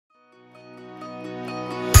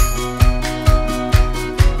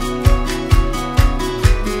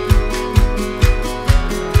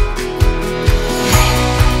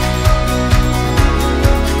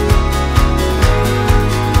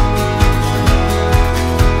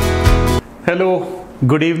Hello,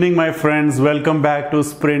 good evening my friends. Welcome back to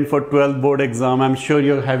Sprint for 12th board exam. I'm sure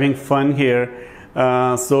you're having fun here.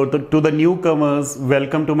 To the newcomers,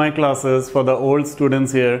 welcome to my classes. For the old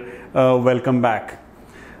students here, welcome back.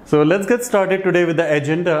 So let's get started today with the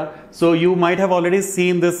agenda. So you might have already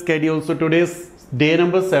seen this schedule. So today's day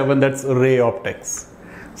number 7, that's ray optics.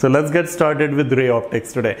 So let's get started with ray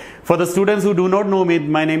optics today. For the students who do not know me,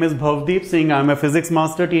 my name is Bhavdeep Singh. I'm a physics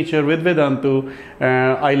master teacher with Vedantu.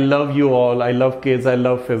 I love you all. I love kids. I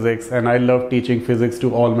love physics, and I love teaching physics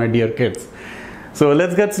to all my dear kids. So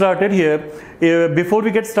let's get started here. Before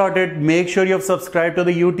we get started, make sure you have subscribed to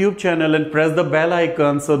the YouTube channel and press the bell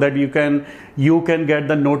icon so that you can get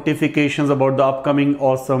the notifications about the upcoming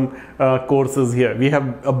awesome courses here. We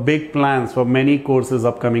have a big plans for many courses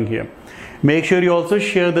upcoming here. Make sure you also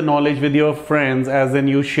share the knowledge with your friends, as in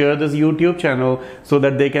you share this YouTube channel so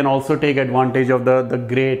that they can also take advantage of the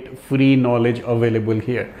great free knowledge available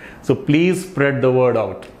here. So please spread the word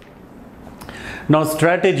out. Now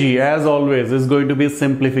strategy, as always, is going to be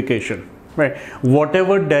simplification. Right,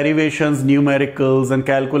 whatever derivations, numericals and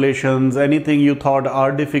calculations, anything you thought are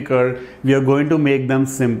difficult, we are going to make them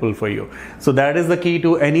simple for you. So that is the key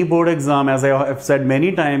to any board exam. As I have said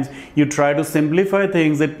many times, you try to simplify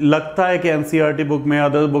things. It लगता है कि NCERT book में,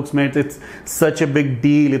 other books में, it's such a big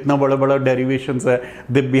deal, इतना बड़ा derivations है.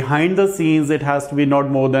 The behind the scenes, it has to be not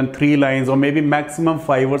more than 3 lines or maybe maximum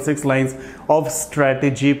 5 or 6 lines of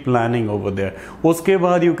strategy planning over there. उसके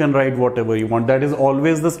बाद you can write whatever you want. That is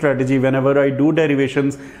always the strategy. Whenever I do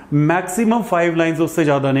derivations, maximum 5 lines, उससे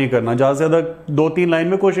ज़्यादा नहीं करना. ज़्यादा से ज़्यादा 2-3 line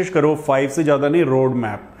में कोशिश करो, 5 से ज़्यादा नहीं. रोड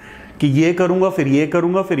मैप कि ये करूँगा, फिर ये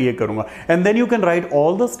करूँगा, फिर ये करूँगा. And then you can write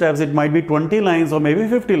all the steps. It might be 20 lines or maybe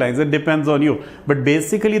 50 lines. It depends on you. But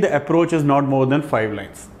basically the approach is not more than 5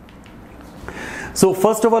 lines. So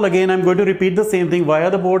first of all, again, I'm going to repeat the same thing. Why are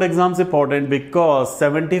the board exams important? Because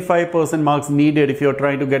 75% marks needed if you're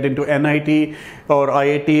trying to get into NIT or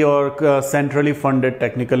IIT or centrally funded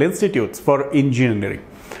technical institutes for engineering.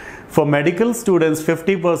 For medical students,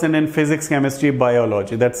 50% in physics, chemistry,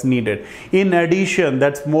 biology, that's needed. In addition,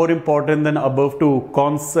 that's more important than above two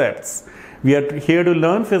concepts. We are here to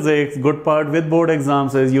learn physics. Good part with board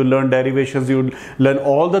exams is you learn derivations, you learn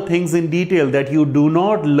all the things in detail that you do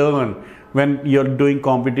not learn when you're doing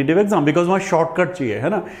competitive exam, because वहाँ shortcut चाहिए है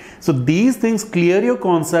ना. So these things clear your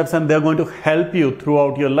concepts and they're going to help you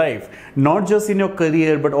throughout your life, not just in your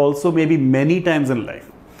career but also maybe many times in life.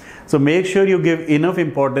 So make sure you give enough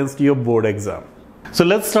importance to your board exam. So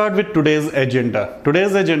let's start with today's agenda.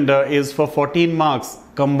 Today's agenda is for 14 marks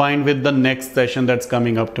combined with the next session that's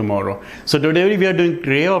coming up tomorrow. So today we are doing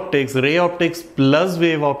ray optics. Ray optics plus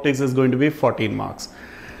wave optics is going to be 14 marks.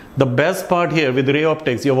 The best part here with ray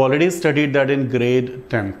optics, you've already studied that in grade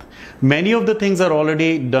 10th. Many of the things are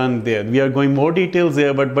already done there. We are going more details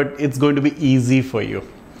there, but it's going to be easy for you.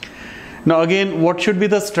 Now again, what should be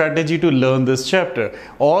the strategy to learn this chapter?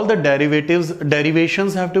 All the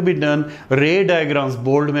derivations have to be done. Ray diagrams,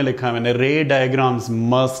 bold में लिखा है मैंने, ray diagrams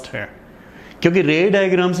must है. क्योंकि रे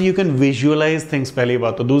diagram से you can visualise things, पहली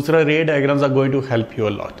बात. तो दूसरा, रे diagrams are going to help you a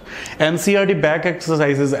lot. NCERT back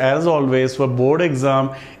exercises as always for board exam.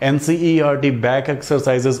 NCERT back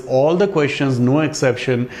exercises, all the questions, no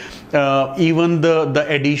exception, even the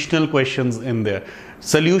additional questions in their.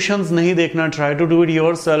 Solutions नहीं देखना, try to do it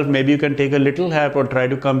yourself. Maybe you can take a little help or try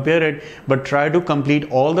to compare it, but try to complete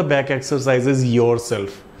all the back exercises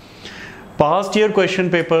yourself. Past year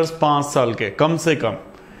question papers 5 साल के कम से कम.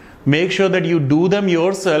 Make sure that you do them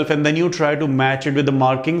yourself and then you try to match it with the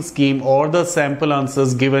marking scheme or the sample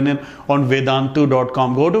answers given on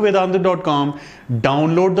Vedantu.com. Go to Vedantu.com,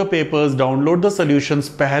 download the papers, download the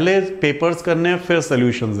solutions. पहले papers करने हैं, फिर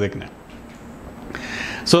solutions देखने हैं.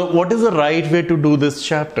 So what is the right way to do this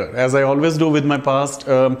chapter? As I always do with my past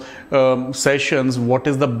sessions, what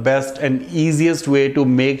is the best and easiest way to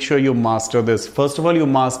make sure you master this? First of all, you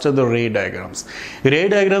master the ray diagrams. Ray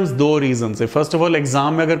diagrams, 2 reasons है. First of all,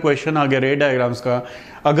 exam में अगर question आ गया ray diagrams का,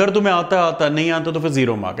 अगर तुम्हें आता नहीं आता तो फिर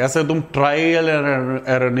 0 mark. ऐसे तुम trial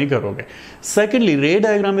error नहीं करोगे. Secondly, ray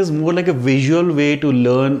diagram is more like a visual way to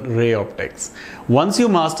learn ray optics. Once you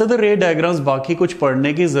master the ray diagrams, बाकी कुछ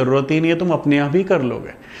पढ़ने की जरूरत ही नहीं है, तुम अपने आप ही कर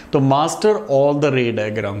लोगे. तो master all the ray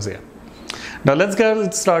diagrams here. Now let's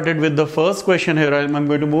get started with the first question here. I'm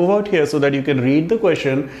going to move out here so that you can read the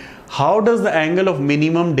question. How does the angle of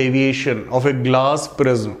minimum deviation of a glass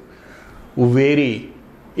prism vary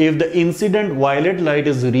if the incident violet light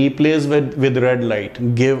is replaced with red light?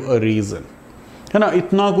 Give a reason. है ना,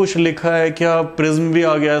 इतना कुछ लिखा है. क्या prism भी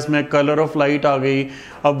आ गया इसमें, कलर ऑफ लाइट आ गई,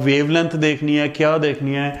 अब वेवलेंथ देखनी है, क्या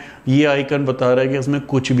देखनी है, ये आइकन बता रहा है कि इसमें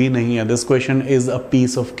कुछ भी नहीं है. This question is a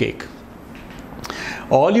piece of cake.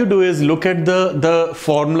 all you do is look at the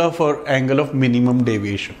formula for angle of minimum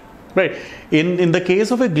deviation, right? In the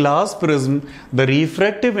case of a glass prism, the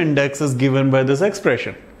refractive index is given by this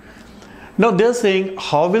expression. Now they're saying,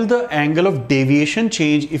 how will the angle of deviation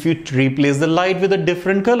change if you replace the light with a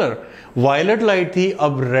different color? Violet light थी,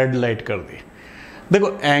 अब red light कर दी. देखो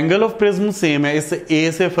angle of prism same है, इससे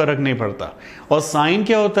ए से फर्क नहीं पड़ता. और साइन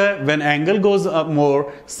क्या होता है? When angle goes up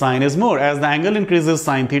more, sign is more. As the angle increases,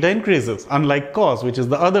 sine theta increases, unlike cos which is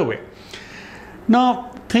the other way. Now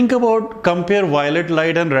think about, compare violet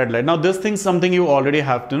light and red light. Now this thing is something you already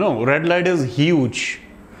have to know. Red light is huge,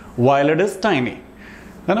 violet is tiny,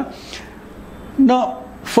 है ना? Now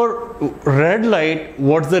for red light,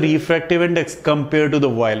 what's the refractive index compared to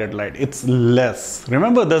the violet light? It's less.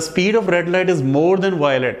 Remember, the speed of red light is more than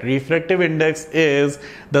violet. Refractive index is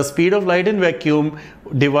the speed of light in vacuum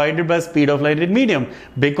divided by speed of light in medium.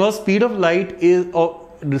 Because speed of light is,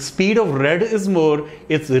 the speed of red is more,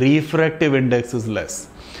 its refractive index is less.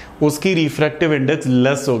 उसकी refractive index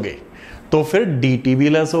less हो गई, तो फिर dt भी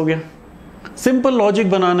less हो गया. Simple logic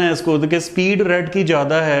बनाना है इसको, कि स्पीड रेड की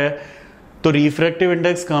ज्यादा है तो रिफ्रैक्टिव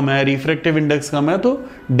इंडेक्स कम है, रिफ्रैक्टिव इंडेक्स कम है तो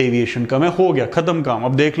डेविएशन कम है. हो गया, खत्म काम.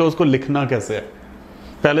 अब देख लो उसको लिखना कैसे है.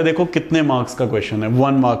 पहले देखो कितने मार्क्स का क्वेश्चन है.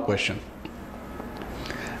 1 mark question.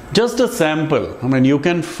 Just a sample. I mean, you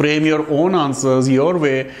can frame your own answers your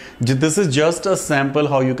way. This is just a sample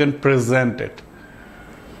how you can present it.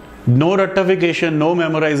 No rectification, no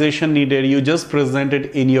memorization needed. You just present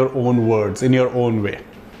it in your own words, in your own way.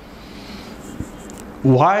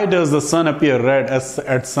 Why does the sun appear red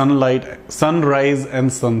at sunrise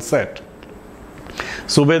and sunset?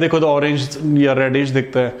 सुबह देखो तो orange या reddish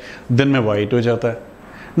दिखता है, दिन में white हो जाता है.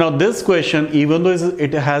 Now this question, even though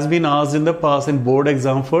it has been asked in the past in board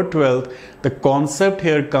exam for 12th, the concept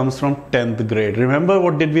here comes from 10th grade. Remember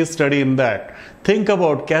what did we study in that? Think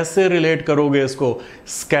about कैसे relate करोगे इसको.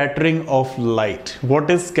 Scattering of light. What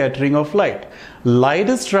is scattering of light? Light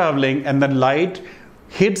is traveling and the light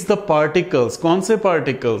hits the particles. कौन से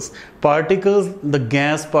particles? Particles, the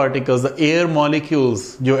gas particles, the air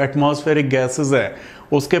molecules, जो atmospheric gases है,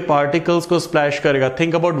 उसके particles को splash करेगा.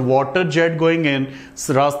 Think about water jet going in.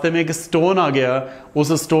 रास्ते में एक stone आ गया,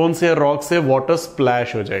 उस stone से rock से water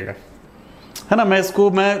splash हो जाएगा, है ना?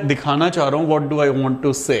 मैं दिखाना चाह रहा हूँ what do I want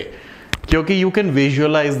to say, क्योंकि you can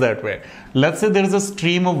visualize that way. Let's say there is a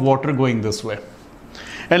stream of water going this way.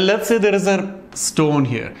 And let's say there is a stone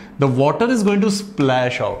here. The water is going to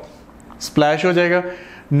splash out. Splash हो जाएगा.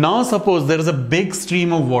 Now suppose there is a big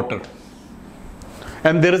stream of water.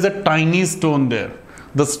 And there is a tiny stone there.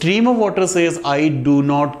 The stream of water says, I do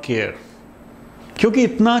not care. क्योंकि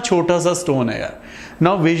इतना छोटा सा stone है यार.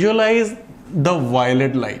 Now visualize the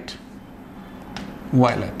violet light.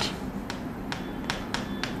 Violet.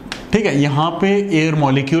 ठीक है, यहाँ पे air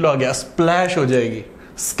molecule आ गया, splash हो जाएगी.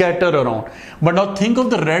 Scatter around. But now think of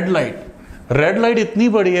the red light. Red light इतनी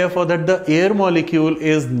बड़ी है for that the air molecule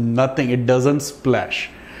is nothing. It doesn't splash.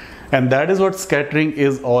 And that is what scattering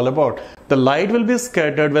is all about. The light will be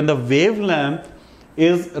scattered when the wavelength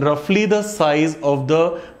is roughly the size of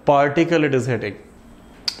the particle it is hitting.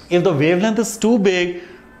 If the wavelength is too big,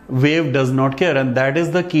 wave does not care. And that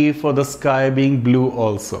is the key for the sky being blue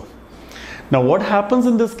also. Now what happens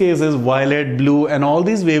in this case is violet, blue and all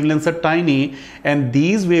these wavelengths are tiny and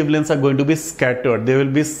these wavelengths are going to be scattered. They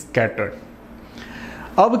will be scattered.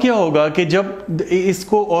 अब क्या होगा कि जब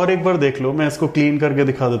इसको और एक बार देख लो, मैं इसको क्लीन करके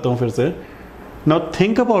दिखा देता हूँ फिर से. Now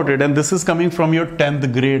think about it, and this is coming from your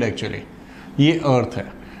 10th grade actually. ये अर्थ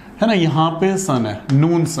है ना? यहाँ पे सन है,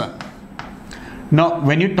 नून सन. Now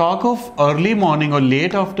when you talk of early morning or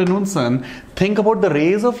late afternoon sun, think about the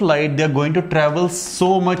rays of light. They are going to travel so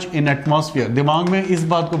much in atmosphere. दिमाग में इस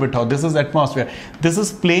बात को बिठाओ. This is atmosphere. This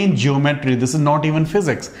is plain geometry. This is not even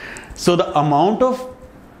physics. So the amount of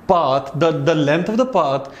path, the length of the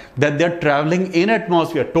path that they are traveling in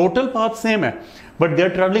atmosphere, total path same है, but they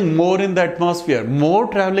are traveling more in the atmosphere. More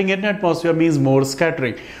traveling in atmosphere means more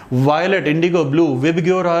scattering. Violet, indigo, blue,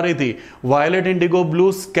 VIBGYOR आ रही थी. Violet, indigo,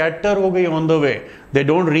 blue scatter हो गई on the way. They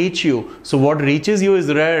don't reach you. So what reaches you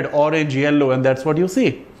is red, orange, yellow, and that's what you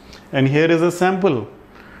see. And here is a sample.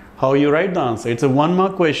 How you write the answer. It's a 1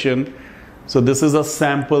 mark question. So this is a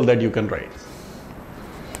sample that you can write.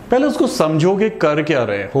 पहले उसको समझो कि कर क्या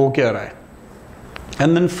रहे, हो क्या रहा है.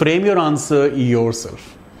 And then frame your answer yourself.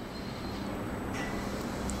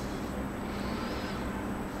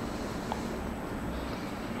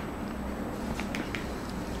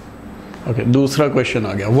 Okay, दूसरा क्वेश्चन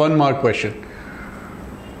आ गया, 1 mark question.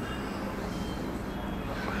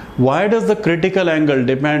 Why does the critical angle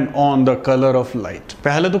depend on the color of light?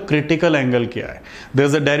 पहले तो critical angle क्या है?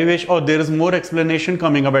 There's a derivation or there is more explanation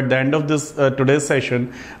coming up at the end of this today's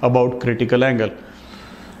session about critical angle.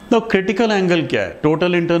 Now critical angle क्या है?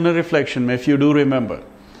 Total internal reflection में, if you do remember.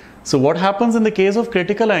 So what happens in the case of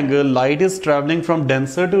critical angle? Light is traveling from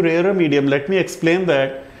denser to rarer medium. Let me explain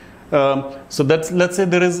that. So let's say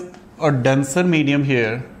there is a denser medium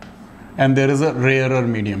here and there is a rarer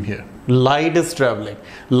medium here. Light is traveling.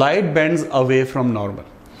 Light bends away from normal.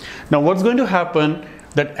 Now what's going to happen,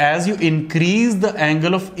 that as you increase the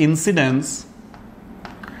angle of incidence,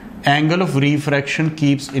 angle of refraction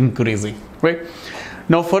keeps increasing, right?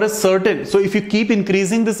 Now for a certain, so if you keep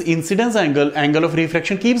increasing this incidence angle, angle of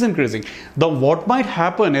refraction keeps increasing. Then what might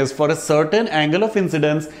happen is, for a certain angle of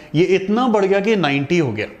incidence, ये इतना बढ़ गया कि 90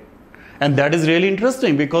 हो गया. And that is really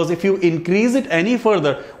interesting, because if you increase it any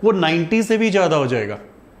further, वो 90 से भी ज़्यादा हो जाएगा.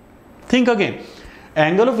 Think again.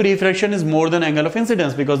 Angle of refraction is more than angle of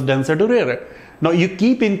incidence because denser to rarer. Now you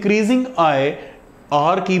keep increasing I,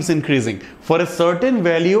 R keeps increasing. For a certain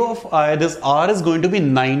value of I, this R is going to be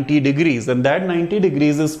 90 degrees, and that 90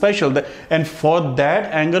 degrees is special. And for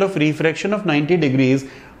that angle of refraction of 90 degrees,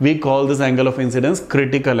 we call this angle of incidence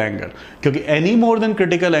critical angle. Because any more than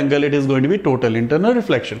critical angle, it is going to be total internal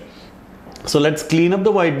reflection. So let's clean up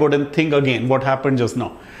the whiteboard and think again what happened just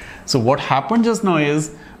now. So what happened just now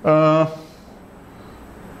is,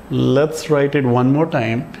 let's write it one more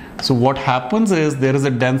time. So what happens is, there is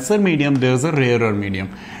a denser medium, there is a rarer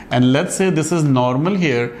medium, and let's say this is normal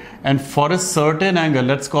here, and for a certain angle,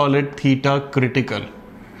 let's call it theta critical.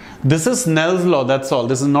 This is Snell's law, that's all.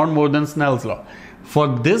 This is not more than Snell's law. For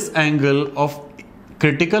this angle of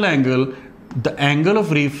critical angle, the angle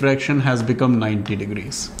of refraction has become 90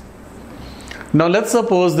 degrees. Now let's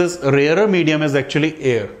suppose this rarer medium is actually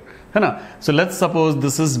air. So let's suppose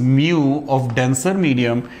this is mu of denser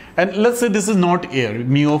medium, and let's say this is not air,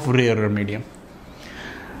 mu of rarer medium.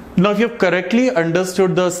 Now if you have correctly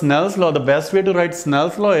understood the Snell's law, the best way to write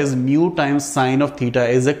Snell's law is mu times sine of theta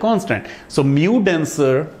is a constant. So mu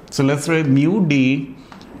denser, so let's write mu d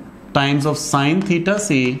times of sine theta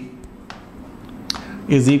c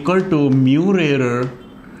is equal to mu rarer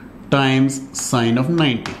times sine of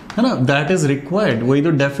 90. That is required. वही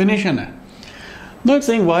तो definition है. Now it's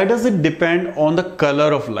saying, why does it depend on the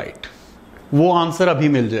color of light? वो answer अभी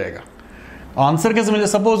मिल जाएगा. Answer कैसे मिल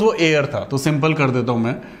जाएगा? Suppose वो air था, तो सिंपल कर देता हूं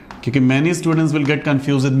मैं, क्योंकि many students will get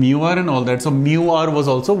confused with mu r and all that. So mu r was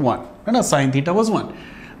also 1, है ना? Sin theta was 1.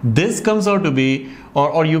 This comes out to be,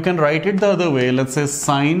 or you can write it the other way. Let's say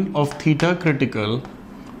sine of theta critical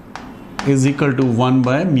is equal to 1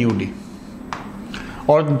 by mu d,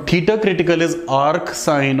 or theta critical is arc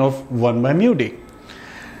sine of 1 by mu d.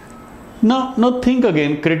 Now think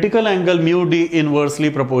again, critical angle mu d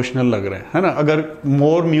inversely proportional लग रहा है ना? अगर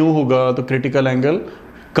more mu होगा तो critical angle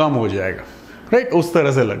कम हो जाएगा, right? उस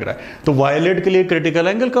तरह से लग रहा है. तो violet के लिए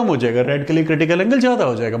critical angle कम हो जाएगा, red के लिए critical angle ज़्यादा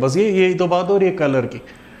हो जाएगा. बस यही तो बात हो रही है color की,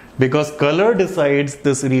 because color decides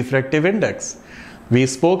this refractive index. We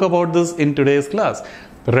spoke about this in today's class.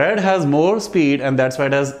 Red has more speed and that's why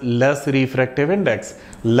it has less refractive index.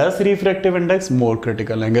 Less refractive index, more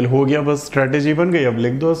critical angle. हो गया, बस strategy बन गई. अब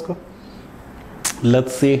लिख दो उसको.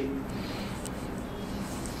 Let's see.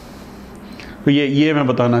 ये मैं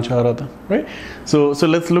बताना चाह रहा था, right? So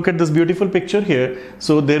let's look at this beautiful picture here.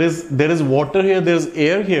 So there is water here, there is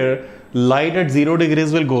air here. Light at 0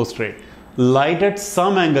 degrees will go straight. Light at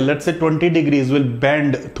some angle, let's say 20 degrees, will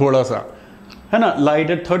bend थोड़ा सा, है ना?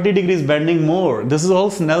 Light at 30 degrees bending more. This is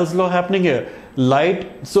all Snell's law happening here.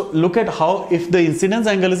 Light, so look at how, if the incidence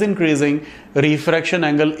angle is increasing, refraction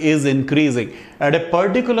angle is increasing. At a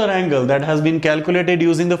particular angle that has been calculated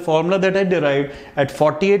using the formula that I derived at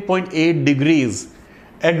 48.8 degrees,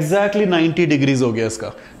 exactly 90 degrees हो गया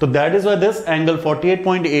इसका. So that is why this angle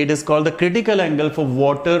 48.8 is called the critical angle for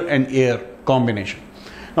water and air combination.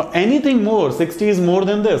 Now anything more, 60 is more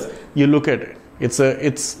than this, you look at it.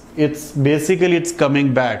 It's basically it's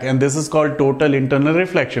coming back, and this is called total internal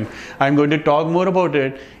reflection. I'm going to talk more about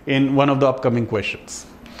it in one of the upcoming questions.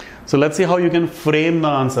 So let's see how you can frame the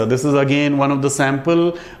answer. This is again one of the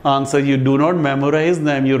sample answers. You do not memorize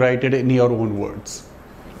them, you write it in your own words.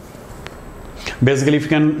 Basically, if you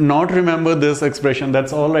can not remember this expression,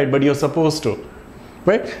 that's all right, but you're supposed to,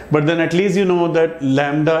 right? But then at least you know that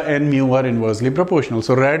lambda and mu are inversely proportional.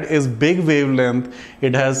 So red is big wavelength,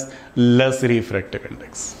 it has less refractive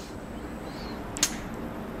index.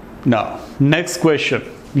 Now next question,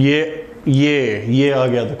 ये आ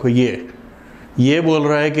गया, देखो ये बोल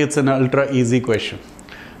रहा है कि it's an ultra easy question.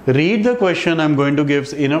 Read the question. I'm going to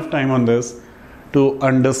give enough time on this to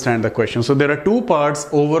understand the question. So there are two parts.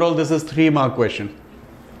 Overall this is 3-mark question.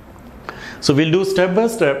 So we'll do step by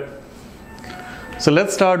step. So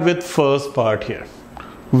let's start with first part here.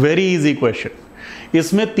 Very easy question.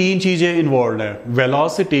 इसमें 3 चीजें involved है: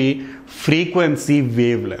 velocity, frequency,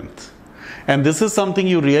 wavelength. And this is something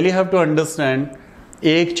you really have to understand.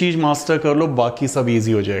 एक चीज master कर लो, बाकी सब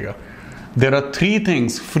easy हो जाएगा. There are 3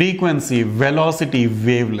 things: frequency, velocity,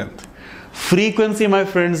 wavelength. Frequency, my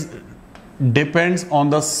friends, depends on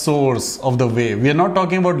the source of the wave. We are not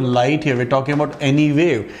talking about light here, we're talking about any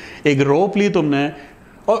wave. एक rope ली तुमने,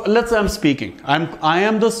 or let's say I'm speaking. I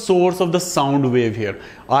am the source of the sound wave here.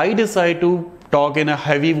 I decide to talk in a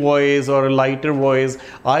heavy voice or a lighter voice.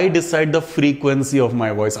 I decide the frequency of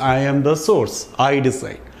my voice. I am the source. I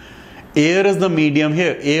decide. Air is the medium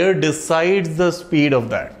here. Air decides the speed of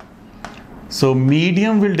that. So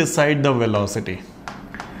medium will decide the velocity.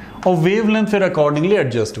 Or wavelength फिर accordingly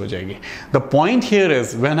adjust हो जाएगी. The point here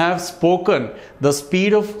is, when I have spoken, the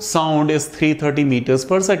speed of sound is 330 meters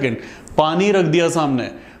per second. पानी रख दिया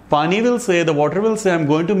सामने. Pani will say, the water will say, I'm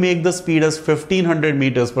going to make the speed as 1500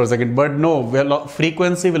 meters per second. But no,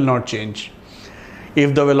 frequency will not change.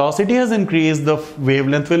 If the velocity has increased, the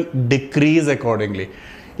wavelength will decrease accordingly.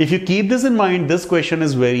 If you keep this in mind, this question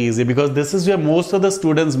is very easy, because this is where most of the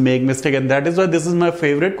students make mistake, and that is why this is my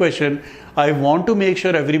favorite question. I want to make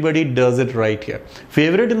sure everybody does it right here.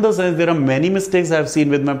 Favorite in the sense, there are many mistakes I have seen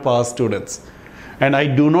with my past students, and I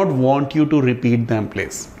do not want you to repeat them,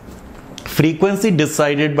 please. Frequency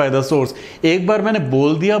decided by the source. एक बार मैंने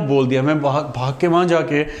बोल दिया, मैं भाग के वहां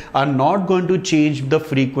जाके I'm not going to change the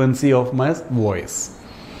frequency of my voice.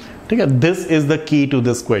 ठीक है? This is the key to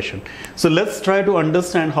this question. So let's try to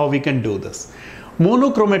understand how we can do this.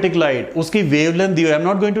 Monochromatic light, उसकी wavelength दी हुई है. I'm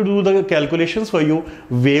not going to do the calculations for you.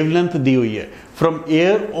 Wavelength दी हुई है. From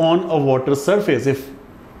air on a water surface, if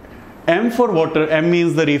M for water, M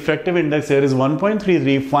means the refractive index here is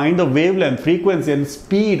 1.33. Find the wavelength, frequency and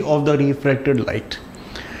speed of the refracted light.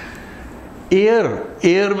 Air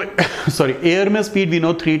में speed we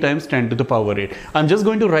know 3 times 10 to the power 8. I'm just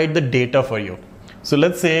going to write the data for you. So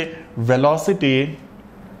let's say velocity.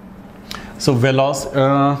 So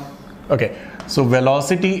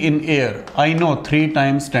velocity in air, I know 3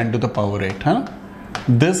 times 10 to the power 8. Huh?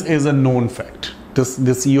 This is a known fact.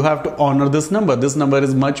 This you have to honor this number. This number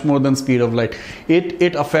is much more than speed of light.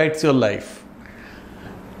 It affects your life.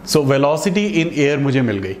 So velocity in air मुझे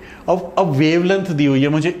मिल गई. अब wavelength दी हुई है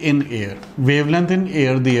मुझे in air. Wavelength in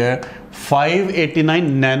air दिया है 589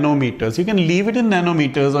 nanometers. You can leave it in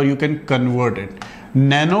nanometers or you can convert it.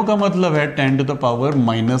 Nano का मतलब है 10 to the power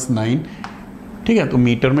 -9. ठीक है, तो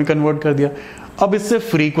मीटर में कन्वर्ट कर दिया. अब इससे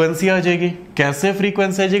फ्रीक्वेंसी आ जाएगी. कैसे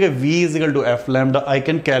फ्रीक्वेंसी आ जाएगी? V is equal to f lambda. I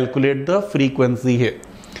can calculate the frequency here.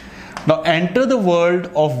 Now enter the world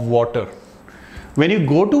of water. When you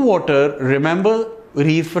go to water, remember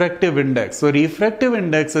refractive index. So refractive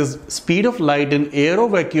index is speed of light in air or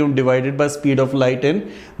vacuum divided by speed of light in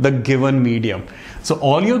the given medium. So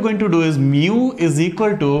all you're going to do is mu is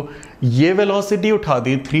equal to, ये velocity उठा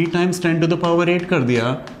दी, 3 times 10 to the power 8 कर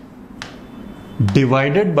दिया,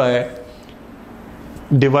 divided by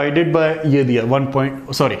ये दिया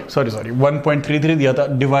 1.33 दिया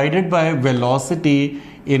था, divided by velocity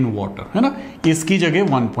in water, है ना. इसकी जगह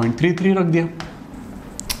 1.33 रख दिया,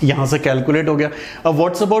 यहां से कैलकुलेट हो गया. अब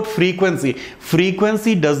what's about frequency?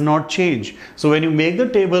 Frequency does not change. So when you make the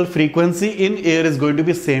table, frequency in air is going to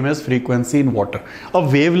be same as frequency in water. अब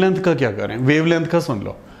वेवलेंथ का क्या करें? वेवलेंथ का सुन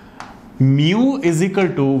लो. Mu is equal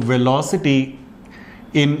to velocity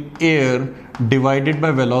in air divided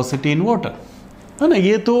by velocity in water, है ना.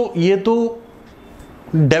 ये तो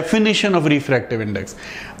definition of refractive index.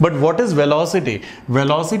 But what is velocity?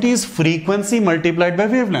 Velocity is frequency multiplied by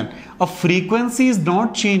wavelength. A frequency is not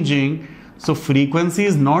changing, so frequency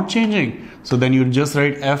is not changing, so then you just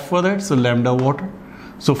write f for that, so lambda water.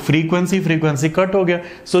 So frequency cut हो गया.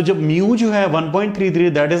 So जब mu जो है 1.33,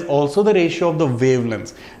 that is also the ratio of the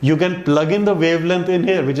wavelengths. You can plug in the wavelength in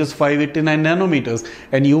here, which is 589 nanometers,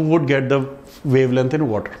 and you would get the wavelength in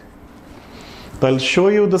water. So I'll show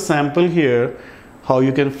you the sample here, how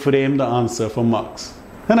you can frame the answer for marks,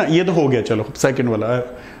 है ना. ये तो हो गया. चलो second वाला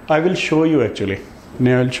I will show you actually. I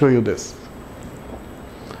will show you this.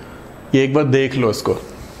 ये एक बार देख लो इसको,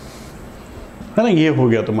 है ना. ये हो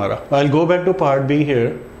गया तुम्हारा. I'll go back to part B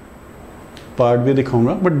here. Part B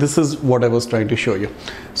दिखाऊंगा, but this is what I was trying to show you.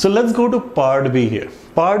 So let's go to part B here.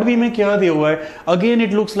 Part B में क्या दिया हुआ है? Again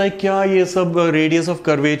it looks like क्या ये सब radius of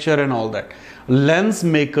curvature and all that. Lens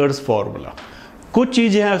maker's formula. कुछ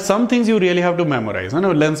चीजें हैं, some things you really have to memorize, है ना.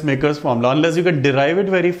 Lens maker's formula, unless you can derive it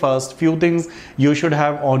very fast, few things you should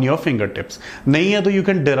have on your fingertips. नहीं है तो you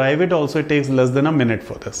can derive it also, it takes less than a minute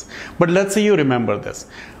for this. But let's say you remember this.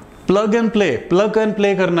 Plug and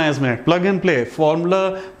play करना है इसमें, plug and play, formula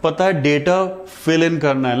पता है, data fill in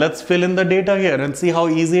करना है. Let's fill in the data here and see how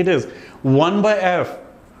easy it is. 1/f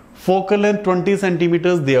focal length 20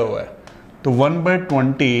 centimetres दिया हुआ है, तो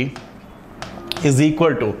 1/20 is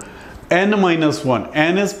equal to n minus 1.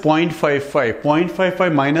 n is 0.55.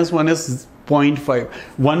 0.55 minus 1 is 0.5.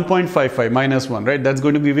 1.55 minus 1, right? That's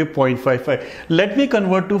going to give you 0.55. Let me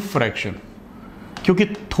convert to fraction, क्योंकि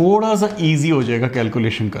थोड़ा सा easy हो जाएगा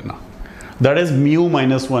calculation करना. That is mu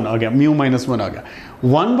minus 1 आ गया, mu minus 1 आ गया.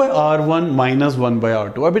 1/r1 minus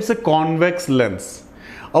 1/r2. अब it's a convex lens.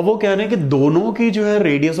 अब वो कह रहे हैं कि दोनों की जो है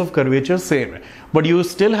रेडियस ऑफ कर्वेचर सेम है, but you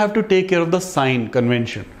still have to take care of the sign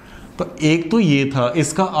convention. तो एक तो ये था,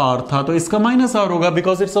 इसका r था, तो इसका माइनस r होगा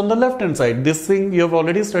because it's on the left hand side. This thing you have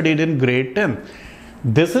already studied in grade 10.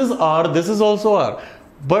 This is r, this is also r,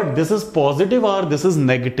 but this is positive r, this is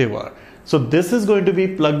negative r. So this is going to be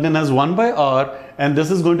plugged in as 1/r and this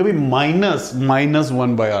is going to be minus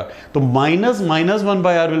 1/r. So minus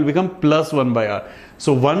 1/r will become plus 1/r.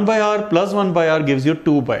 So 1/r plus 1/r gives you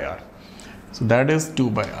 2/r. So that is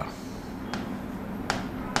 2/r.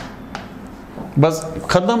 बस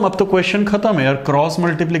खत्म, अब तो question खत्म है यार. Cross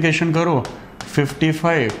multiplication करो,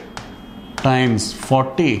 55 times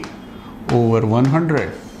 40 over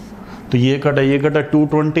 100. तो ये कटा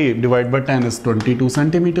 220 divided by 10 is 22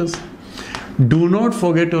 centimeters. Do not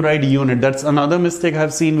forget to write unit. That's another mistake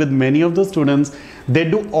I've seen with many of the students. They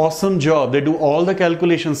do awesome job. They do all the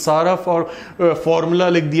calculations. Sara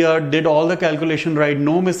formula लिख दिया, did all the calculation right,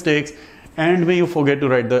 no mistakes. And when you forget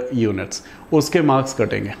to write the units, उसके marks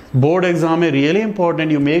कटेंगे. Board exam में really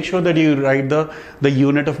important. You make sure that you write the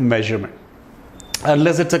unit of measurement.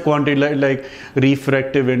 Unless it's a quantity like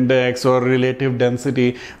refractive index or relative density,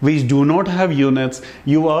 which do not have units,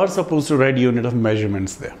 you are supposed to write unit of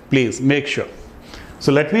measurements there. Please make sure.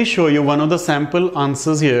 So let me show you one of the sample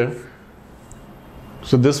answers here.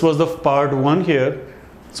 So this was the part 1 here.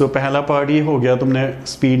 So पहला part ये हो गया, तुमने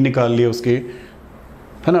speed निकाल ली उसकी,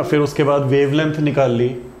 है ना. फिर उसके बाद wavelength निकाल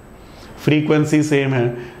ली, frequency same है.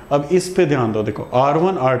 अब इस पे ध्यान दो, देखो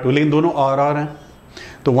R1 R2, लेकिन दोनों RR हैं.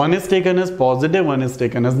 तो one is taken as positive, one is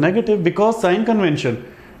taken as negative because sign convention,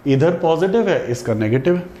 इधर positive है, इसका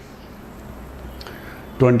negative है.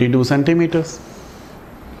 22 centimeters.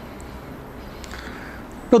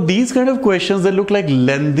 So these kind of questions, they look like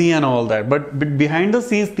lengthy and all that, but behind the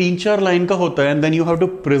scenes 3-4 line का होता है, and then you have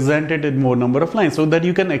to present it in more number of lines so that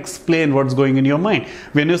you can explain what's going in your mind.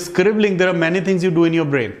 When you're scribbling, there are many things you do in your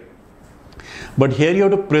brain, but here you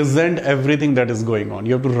have to present everything that is going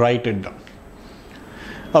on. You have to write it down.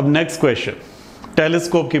 अब next question,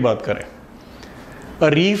 telescope की बात करें. अ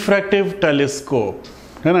refractive telescope,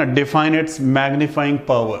 है ना, define it's magnifying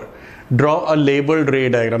power, draw a labelled रे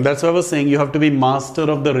diagram. That's why I was saying you have to be master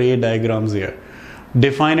of the रे diagrams here.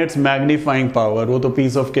 Define it's magnifying power, वो तो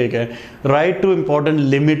piece of cake है. Right two important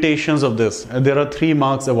limitations of this. There are 3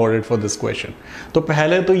 marks awarded for this question. तो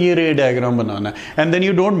पहले तो ये रे diagram बनाना है, and then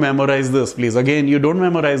you don't memorise this. Please again, you don't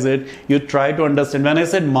memorise it, you try to understand. When I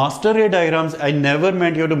said master ray diagrams, I never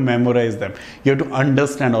meant you have to memorize them. You have to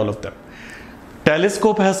understand all of them.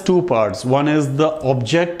 Telescope has 2 parts. One is the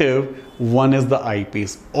objective, one is the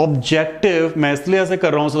eyepiece. Objective मैं इसलिए ऐसे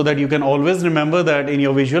कर रहा हूँ so that you can always remember that in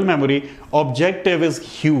your visual memory. Objective is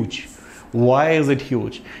huge. Why is it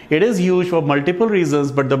huge? It is huge for multiple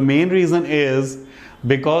reasons, but the main reason is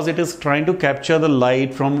because it is trying to capture the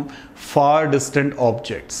light from far distant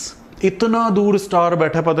objects. इतना दूर star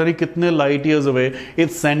बैठा, पता नहीं कितने light years away,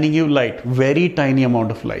 it's sending you light, very tiny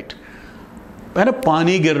amount of light, है ना.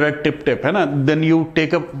 पानी गिर रहा है टिप टिप, है ना. Then you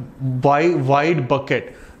take a wide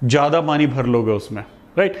bucket, ज्यादा पानी भर लोगे उसमें,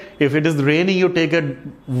 right. If it is raining, you take a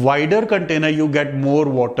wider container, you get more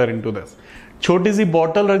water into this. छोटी सी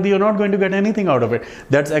बॉटल रख दी, you not going to get anything out of it.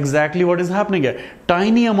 That's exactly what is happening है.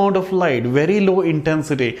 Tiny amount of light, very low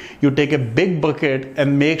intensity. You take a big bucket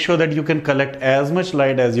and make sure that you can collect as much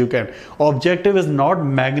light as you can. Objective is not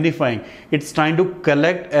magnifying, it's trying to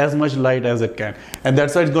collect as much light as it can, and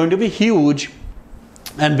that's why it's going to be huge.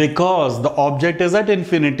 And because the object is at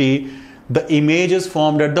infinity, the image is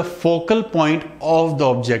formed at the focal point of the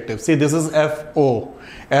objective. See, this is FO,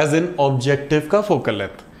 as in objective का focal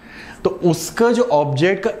length. तो उसका जो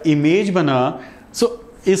object का image बना, सो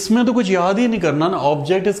इसमें तो कुछ याद ही नहीं करना ना.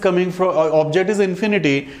 Object is coming from, object is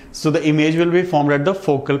infinity, so the image will be formed at the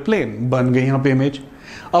focal plane. बन गई यहाँ पे इमेज.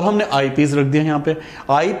 अब हमने आई पीस रख दिया यहाँ पे.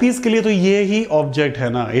 आई पीस के लिए तो ये ही ऑब्जेक्ट है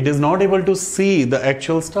ना. It is not able to see the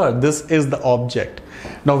actual star. This is the object.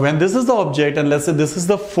 Now when this is the object and let's say this is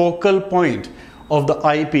the focal point of the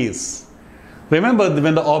I piece. Remember,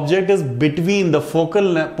 when the object is between the focal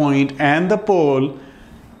point and the pole,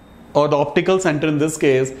 or the optical center in this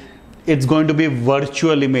case, it's going to be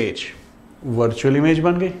virtual image. Virtual image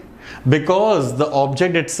ban gayi. Because the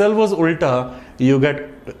object itself was ulta, you get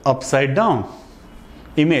upside down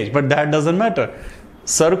image, but that doesn't matter.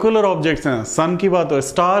 Circular objects हैं, sun की बात हो रही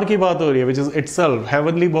है, star की बात हो रही है, which is itself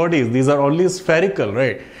heavenly bodies. These are only spherical,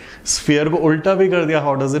 right? Sphere को उल्टा भी कर दिया,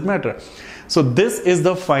 how does it matter? So this is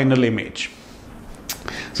the final image.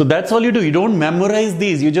 So that's all you do. You don't memorize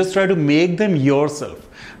these. You just try to make them yourself.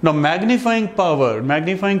 Now magnifying power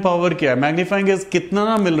क्या है? Magnifying is कितना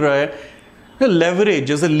ना मिल रहा है? Leverage,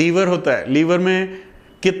 जैसे lever होता है, lever में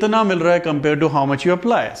कितना मिल रहा है compared to how much you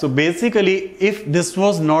apply. So basically, if this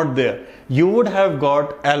was not there, you would have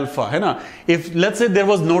got alpha, है ना? If let's say there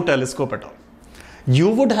was no telescope at all, you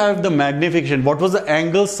would have the magnification. What was the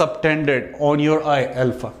angle subtended on your eye?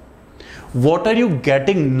 Alpha. What are you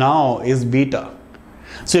getting now is beta.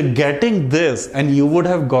 So you're getting this and you would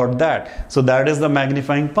have got that. So that is the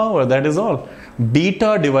magnifying power. That is all.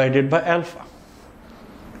 Beta divided by alpha.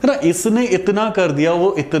 है ना? इसने इतना कर दिया,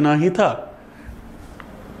 वो इतना ही था.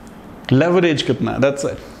 Leverage कितना? That's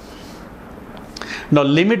it. Now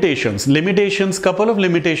limitations, couple of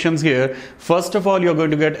limitations here. First of all, you're going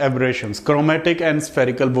to get aberrations, chromatic and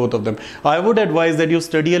spherical, both of them. I would advise that you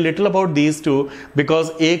study a little about these two,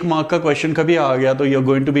 because एक mark का question कभी आ गया तो you're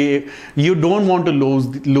going to be, you don't want to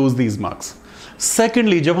lose these marks.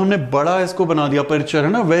 Secondly, जब हमने बड़ा इसको बना दिया aperture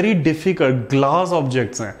है ना, very difficult, glass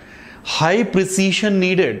objects हैं, high precision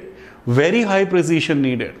needed, very high precision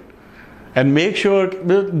needed. And make sure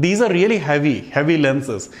these are really heavy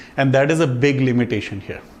lenses, and that is a big limitation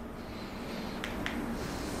here.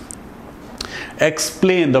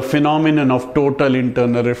 Explain the phenomenon of total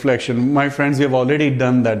internal reflection. My friends, we have already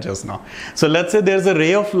done that just now. So let's say there's a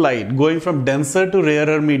ray of light going from denser to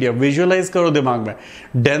rarer medium. Visualize karo dimag mein.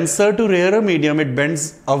 Denser to rarer medium, it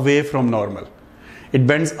bends away from normal. It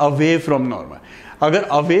bends away from normal. अगर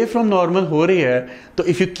away from normal हो रही है तो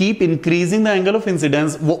if you keep increasing the angle of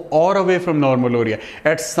incidence, वो और away from normal हो रही है.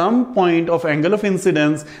 At some point of angle of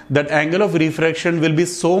incidence, that angle of refraction will be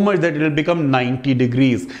so much that it will become 90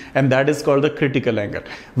 degrees, and that is called the critical angle.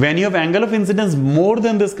 When you have angle of incidence more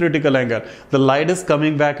than this critical angle, the light is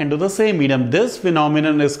coming back into the same medium. This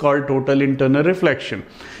phenomenon is called total internal reflection.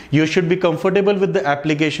 You should be comfortable with the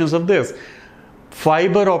applications of this.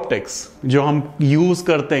 Fibre optics जो हम use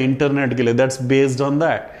करते हैं internet के लिए, that's based on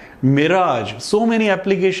that. Miraj, so many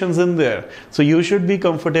applications in their. So you should be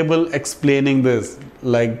comfortable explaining this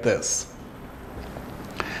like this.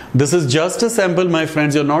 This is just a sample, my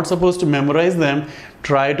friends. You're not supposed to memorize them.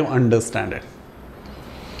 Try to understand it.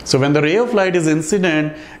 So when the ray of light is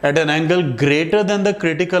incident at an angle greater than the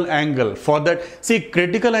critical angle, for that, see,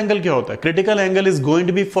 critical angle क्या होता है? Critical angle is going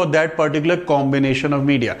to be for that particular combination of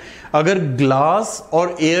media. अगर glass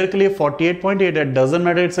और air के लिए 48.8, it doesn't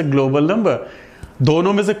matter, it's a global number.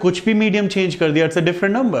 दोनों में से कुछ भी medium change कर दिया, it's a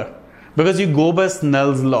different number. Because you go by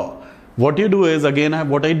Snell's law. What you do is, again,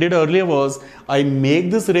 what I did earlier was, I make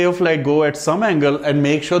this ray of light go at some angle and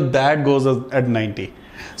make sure that goes at 90.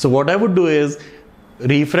 So what I would do is,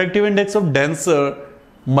 refractive index of denser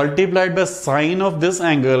multiplied by sine of this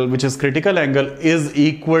angle, which is critical angle, is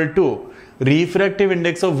equal to refractive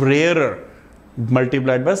index of rarer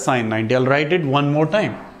multiplied by sine 90. I'll write it one more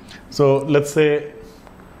time. So let's say,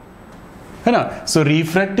 है ना? So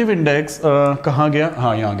refractive index कहाँ गया?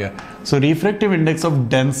 हाँ, यहाँ गया. So refractive index of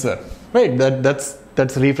denser, right?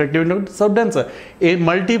 That's refractive index of denser,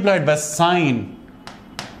 multiplied by sine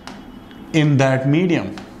in that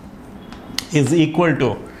medium is equal to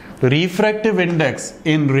refractive index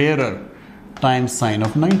in rarer times sine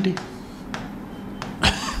of 90.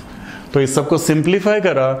 तो इस सबको सिंप्लीफाई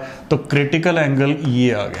करा तो क्रिटिकल एंगल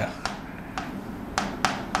ये आ गया.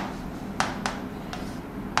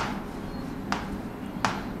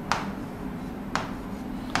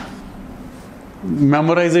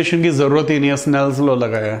 मेमोराइजेशन की जरूरत ही नहीं है, स्नेल्स लॉ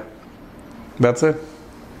लगाया है. That's it.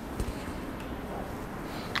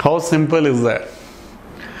 How simple is that?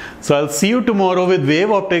 So I'll see you tomorrow with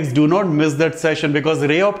wave optics. Do not miss that session, because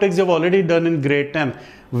ray optics you have already done in grade 10.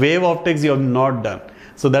 Wave optics you have not done.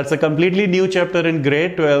 So that's a completely new chapter in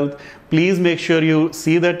grade 12. Please make sure you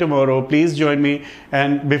see that tomorrow. Please join me.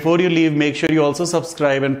 And before you leave, make sure you also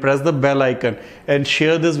subscribe and press the bell icon and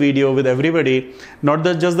share this video with everybody. Not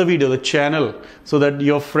just the video, the channel, so that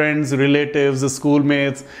your friends, relatives, the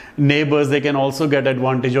schoolmates, neighbors, they can also get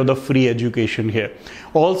advantage of the free education here.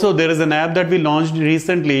 Also, there is an app that we launched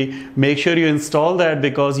recently. Make sure you install that,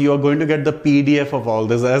 because you are going to get the PDF of all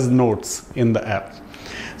this as notes in the app.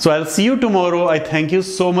 So I'll see you tomorrow. I thank you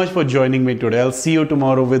so much for joining me today. I'll see you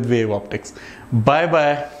tomorrow with wave optics. Bye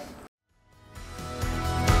bye.